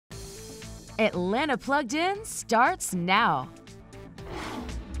Atlanta Plugged In starts now.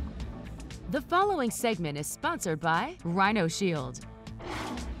 The following segment is sponsored by Rhino Shield.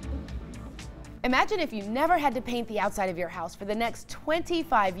 Imagine if you never had to paint the outside of your house for the next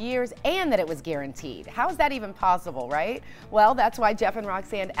 25 years and that it was guaranteed. How is that even possible, right? Well, that's why Jeff and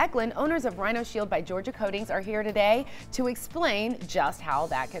Roxanne Eklund, owners of Rhino Shield by Georgia Coatings, are here today to explain just how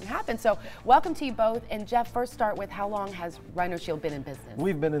that can happen. So welcome to you both. And Jeff, first start with, how long has Rhino Shield been in business?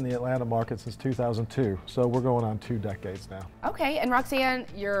 We've been in the Atlanta market since 2002, so we're going on 2 decades now. Okay, and Roxanne,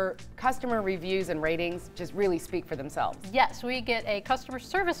 your customer reviews and ratings just really speak for themselves. Yes, we get a customer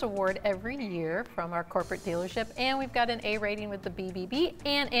service award every year from our corporate dealership, and we've got an A rating with the BBB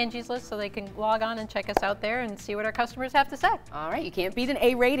and Angie's List, so they can log on and check us out there and see what our customers have to say. All right, you can't beat an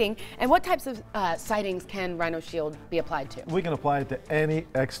A rating. And what types of sidings can Rhino Shield be applied to? We can apply it to any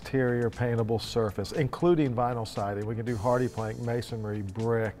exterior paintable surface, including vinyl siding. We can do hardy plank, masonry,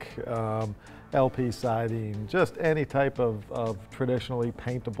 brick, LP siding, just any type of traditionally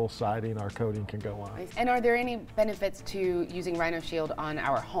paintable siding our coating can go on. And are there any benefits to using Rhino Shield on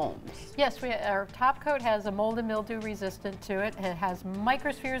our homes? Yes, our top coat has a mold and mildew resistant to it. It has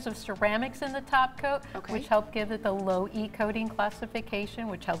microspheres of ceramics in the top coat, which help give it the low E coating classification,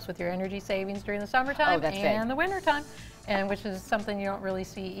 which helps with your energy savings during the summertime and the wintertime, and which is something you don't really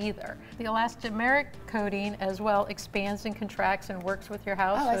see either. The elastomeric coating as well expands and contracts and works with your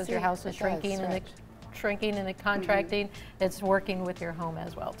house. So as your house is shrinking and contracting, it's working with your home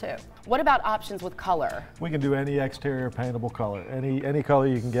as well too. What about options with color? We can do any exterior paintable color. Any color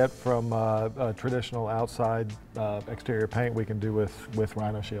you can get from a traditional outside exterior paint, we can do with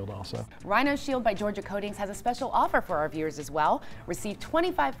Rhino Shield also. Rhino Shield by Georgia Coatings has a special offer for our viewers as well. Receive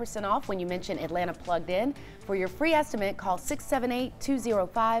 25% off when you mention Atlanta Plugged In. For your free estimate, call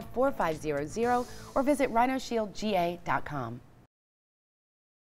 678-205-4500 or visit rhinoshieldga.com.